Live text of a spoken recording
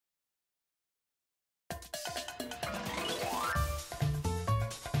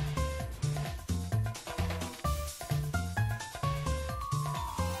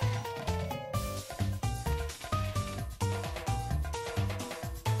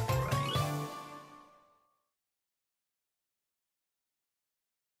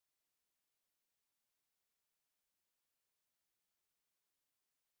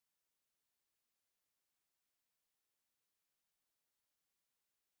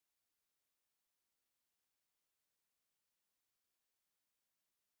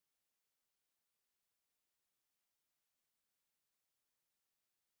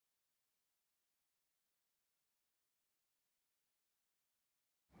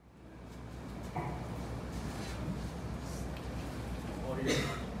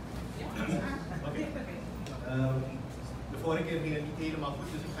De vorige keer ging het niet helemaal goed,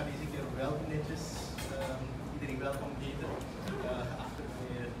 dus ik ga deze keer wel netjes iedereen welkom heten. Achter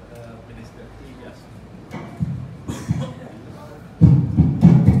meneer minister Elias.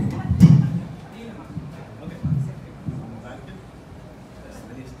 Oké, dank je.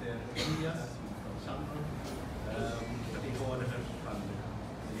 Minister Elias van Sandro, vertegenwoordiger van de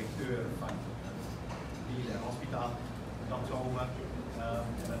directeur van het hospitaal, dokter Oma,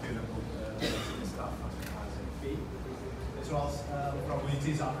 en natuurlijk ook de staf van de AZP. Zoals mevrouw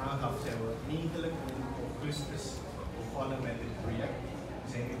Moïse al aangaf, zijn we eigenlijk in augustus begonnen met dit project. We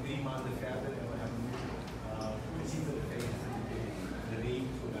zijn nu 3 maanden verder en we hebben nu precies de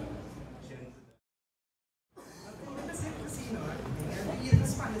reden zodat patiënten. Dat is het gezien hoor. Hier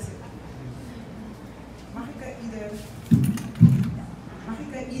gespannen zitten. Mag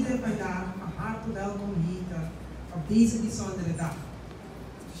ik ieder vandaag van harte welkom heten op deze bijzondere dag.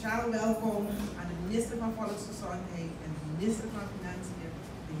 Speciaal welkom aan de minister van Volksgezondheid en de minister van Financiën,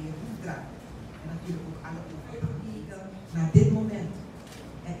 de heer Hoefdra. En natuurlijk ook alle overheden naar dit moment.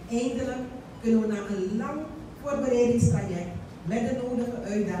 En eindelijk kunnen we na een lang voorbereidingstraject met de nodige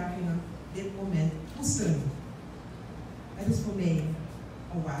uitdagingen dit moment koesteren. Het is voor mij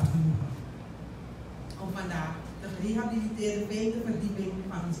een waar genoegen om vandaag de gerehabiliteerde 5e verdieping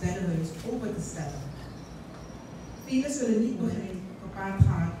van ons beddenhuis open te stellen. Velen zullen niet begrijpen gepaard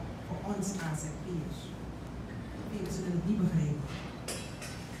gaan voor ons AZP'ers. Velen zullen het niet begrijpen.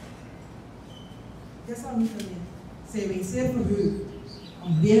 Desalniettemin zijn wij zeer verheugd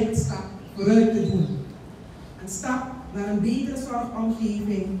om weer een stap vooruit te doen. Een stap naar een betere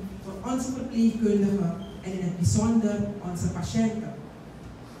zorgomgeving voor onze verpleegkundigen en in het bijzonder onze patiënten.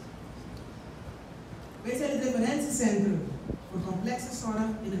 Wij zijn het referentiecentrum voor complexe zorg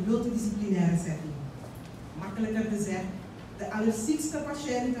in een multidisciplinaire setting. Makkelijker gezegd, de allerziekste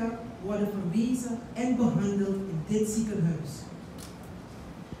patiënten worden verwezen en behandeld in dit ziekenhuis.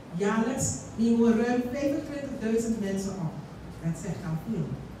 Jaarlijks nemen we ruim 25.000 mensen op. Dat zegt al veel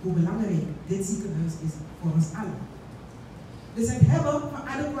hoe belangrijk dit ziekenhuis is voor ons allen. Dus het hebben van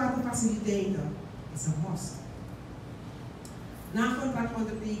adequate faciliteiten is een must. Na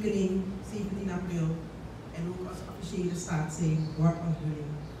contractondertekening 17 april en ook als officiële staat zijn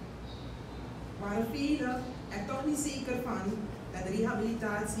woordonthulling, waren velen er toch niet zeker van dat de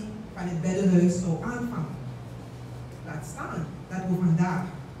rehabilitatie van het beddenhuis zou aanvangen. Laat staan dat we vandaag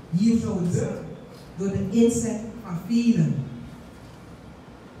hier zouden zijn door de inzet van velen.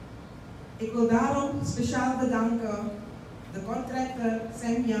 Ik wil daarom speciaal bedanken de contractor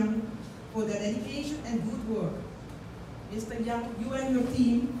Sam Yang for their dedication and good work. Mr. Yang, you and your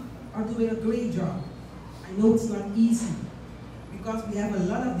team are doing a great job. I know it's not easy because we have a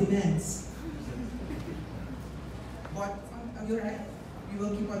lot of demands. But you're right, we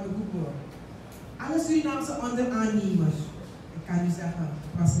will keep on the good work. Alle Surinaamse onderaannemers, ik kan u zeggen,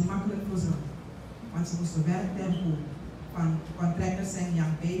 het was niet makkelijk voor ze. Want ze moesten werktempo van contractor Sam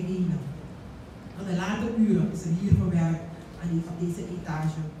Yang bijbenen. In de late uren is er hier gewerkt op deze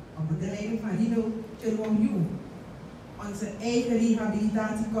etage onder de leiding van Rino Chelwong-Yu. Onze eigen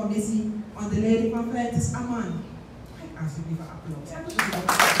rehabilitatiecommissie onder de leiding van Francis Aman. Geef alsjeblieft een applaus.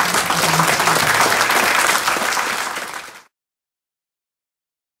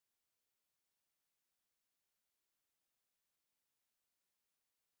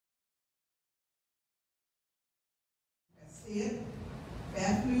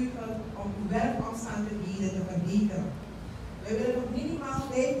 Vervleugeld om uw werkomstandigheden te verbeteren. Wij willen nog minimaal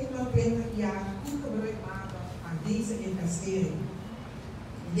 15 tot 20 jaar goed gebruik maken van deze investering.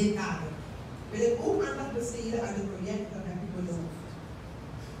 In dit kader wil ik ook aandacht besteden aan de projecten dat ik beloofd.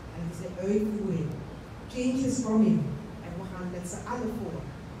 En het is de uitvoering. Change is coming. En we gaan met z'n allen voor.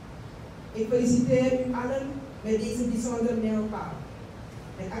 Ik feliciteer u allen met deze bijzondere mijlpaal.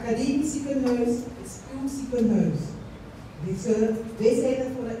 Het academisch ziekenhuis is uw ziekenhuis. Wij zijn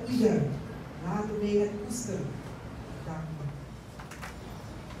er voor ieder. Laten wij het koesteren. Dank u.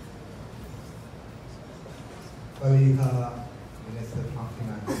 Collega minister van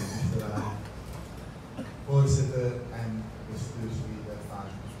Financiën, voorzitter en bestuursleden van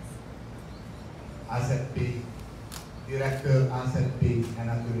AZP, directeur AZP en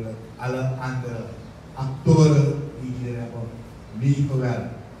natuurlijk alle andere actoren die hier hebben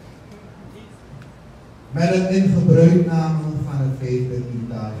meegewerkt. Met het ingebruikname van het vijfde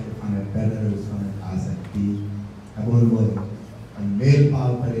etage van het beddenhuis van het AZP hebben we een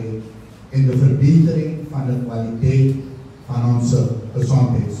mijlpaal bereikt in de verbetering van de kwaliteit van onze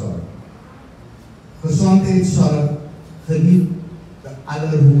gezondheidszorg. Gezondheidszorg geniet de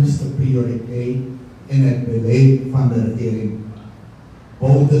allerhoogste prioriteit in het beleid van de regering.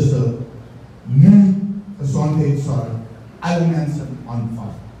 Bouwtussen nu gezondheidszorg alle mensen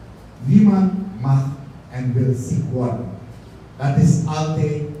omvat. Niemand mag en wil ziek worden. Dat is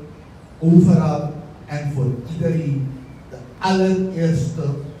altijd, overal en voor iedereen de allereerste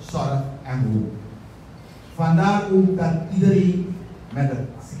zorg en hulp. Vandaar ook dat iedereen met de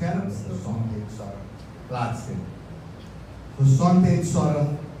scherpste gezondheidszorg plaatsvindt. Gezondheidszorg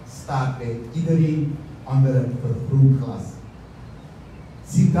staat bij iedereen onder het vergrootglas.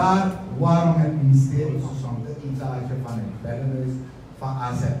 Zie daar waarom het ministerie van de etage van het beddenhuis van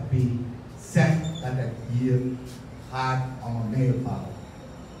AZP zegt dat het hier gaat om een mijlpaal.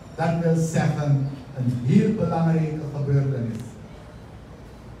 Dat wil zeggen een heel belangrijke gebeurtenis.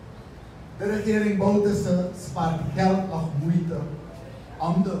 De regering Bouwtussen spaart geld of moeite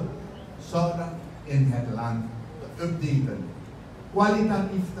om de zorg in het land te updaten,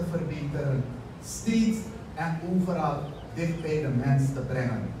 kwalitatief te verbeteren, steeds en overal dicht bij de mens te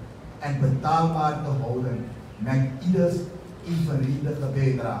brengen en betaalbaar te houden met ieders evenredige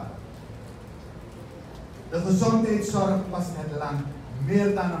bijdrage. De gezondheidszorg kost het land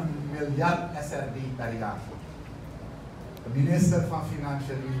meer dan 1 miljard SRD per jaar. De minister van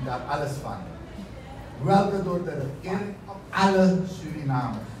Financiën weet daar alles van. Welke door de regering op alle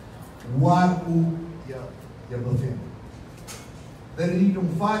Surinamers, waar ook je bevindt. De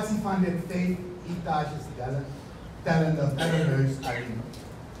renovatie van dit 5 etages tellende beddenhuis alleen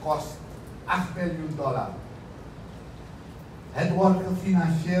kost $8 miljoen. Het wordt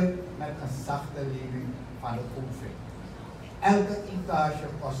gefinancierd met een zachte lening van de overheid. Elke etage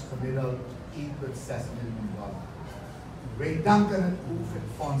kost gemiddeld $1,6 miljoen. Wij danken het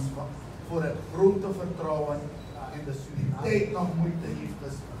COVID-fonds voor het grote vertrouwen in de Suriname nog moeite heeft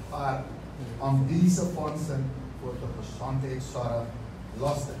gespaard om deze fondsen voor de gezondheidszorg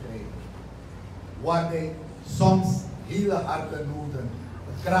los te krijgen. Waarbij soms hele harde noden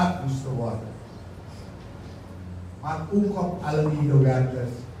bekraapt moesten worden. Maar ook op alle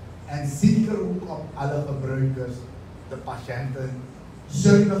medewerkers en zeker ook op alle gebruikers, de patiënten,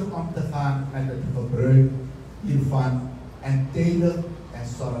 zuinig om te gaan met het gebruik hiervan en tijdig en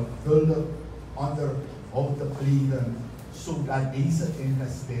zorgvuldig onderhoud te plegen, zodat deze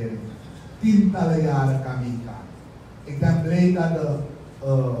investering tientallen jaren kan meegaan. Ik ben blij dat de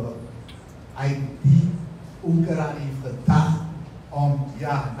IT ook eraan heeft gedacht om,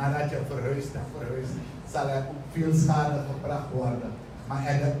 ja, nadat je verhuist, zal er ook veel schade gebracht worden. Maar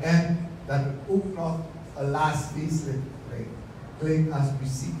aan de eind dat het ook nog een last facelift krijgt. Klinkt als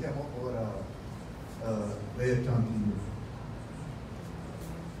muziek en voor Leertjan die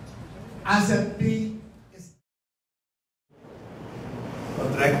AZP is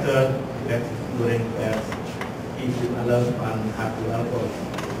contractor, directeuring pers, ibu alles van hati alkohol.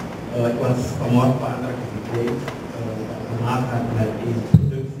 Het was vanmorgen van andere activiteit, gemaakt met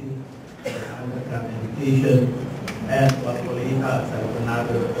introductie, andere kant education, en wat collega's hebben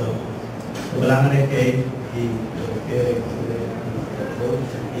benadrukt de belangrijkheid die de regering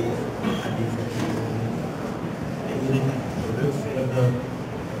heeft aan deze introductie van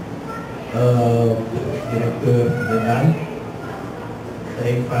de directeur Bedan,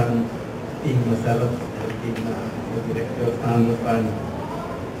 saya van tim mezelf en tim de directeur van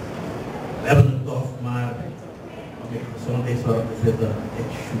we hebben het toch, maar om de gezondheidszorg te zitten, het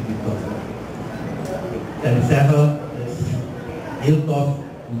should be tof. En ik zeg het is heel tof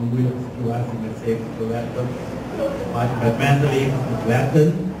om een moeilijke situatie met zeker te werken. Maar als je met mensenlevens moet werken,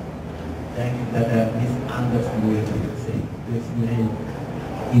 denk ik dat er niets anders moeilijk is. Dus mijn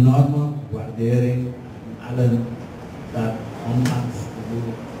enorme waardering aan allen dat ondanks de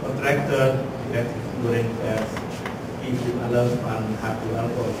contracten, directeuring pers, ibu alles van hati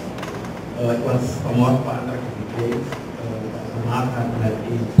alkohol. Het was vanmorgen van andere activiteit, gemaakt met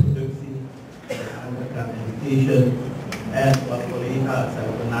introductie, andere kant education, en wat collega's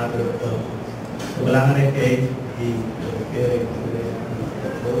hebben benadrukt de belangrijkheid die de regering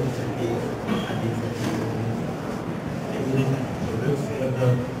heeft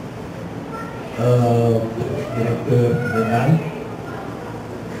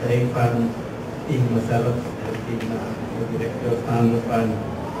van tegen mezelf en tegen de directeur staan van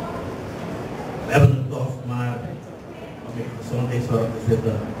we hebben het tof, maar om in gezondheidszorg te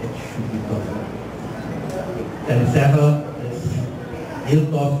zitten, het should be tof. Ik kan zeggen, het is heel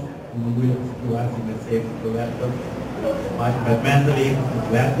tof om een moeilijke situatie met zeven te werken. Maar als je met mensenlevens moet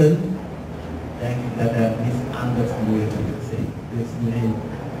werken, denk ik dat er niets anders moeilijk moet zijn. Dus mijn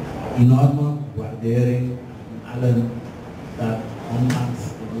enorme waardering aan allen dat ondanks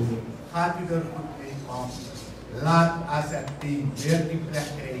de moeilijke. Gaat u er goed mee om? Laat AZP weer die plek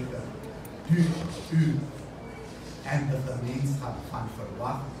krijgen die u en de gemeenschap van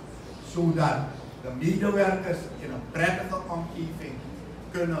verwacht, zodat de medewerkers in een prettige omgeving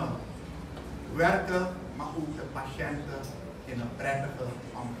kunnen werken, maar ook de patiënten in een prettige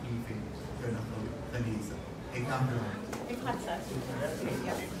omgeving kunnen genezen. Ik dank u wel. Ik ga het zeggen.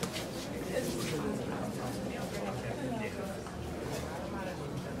 Ja.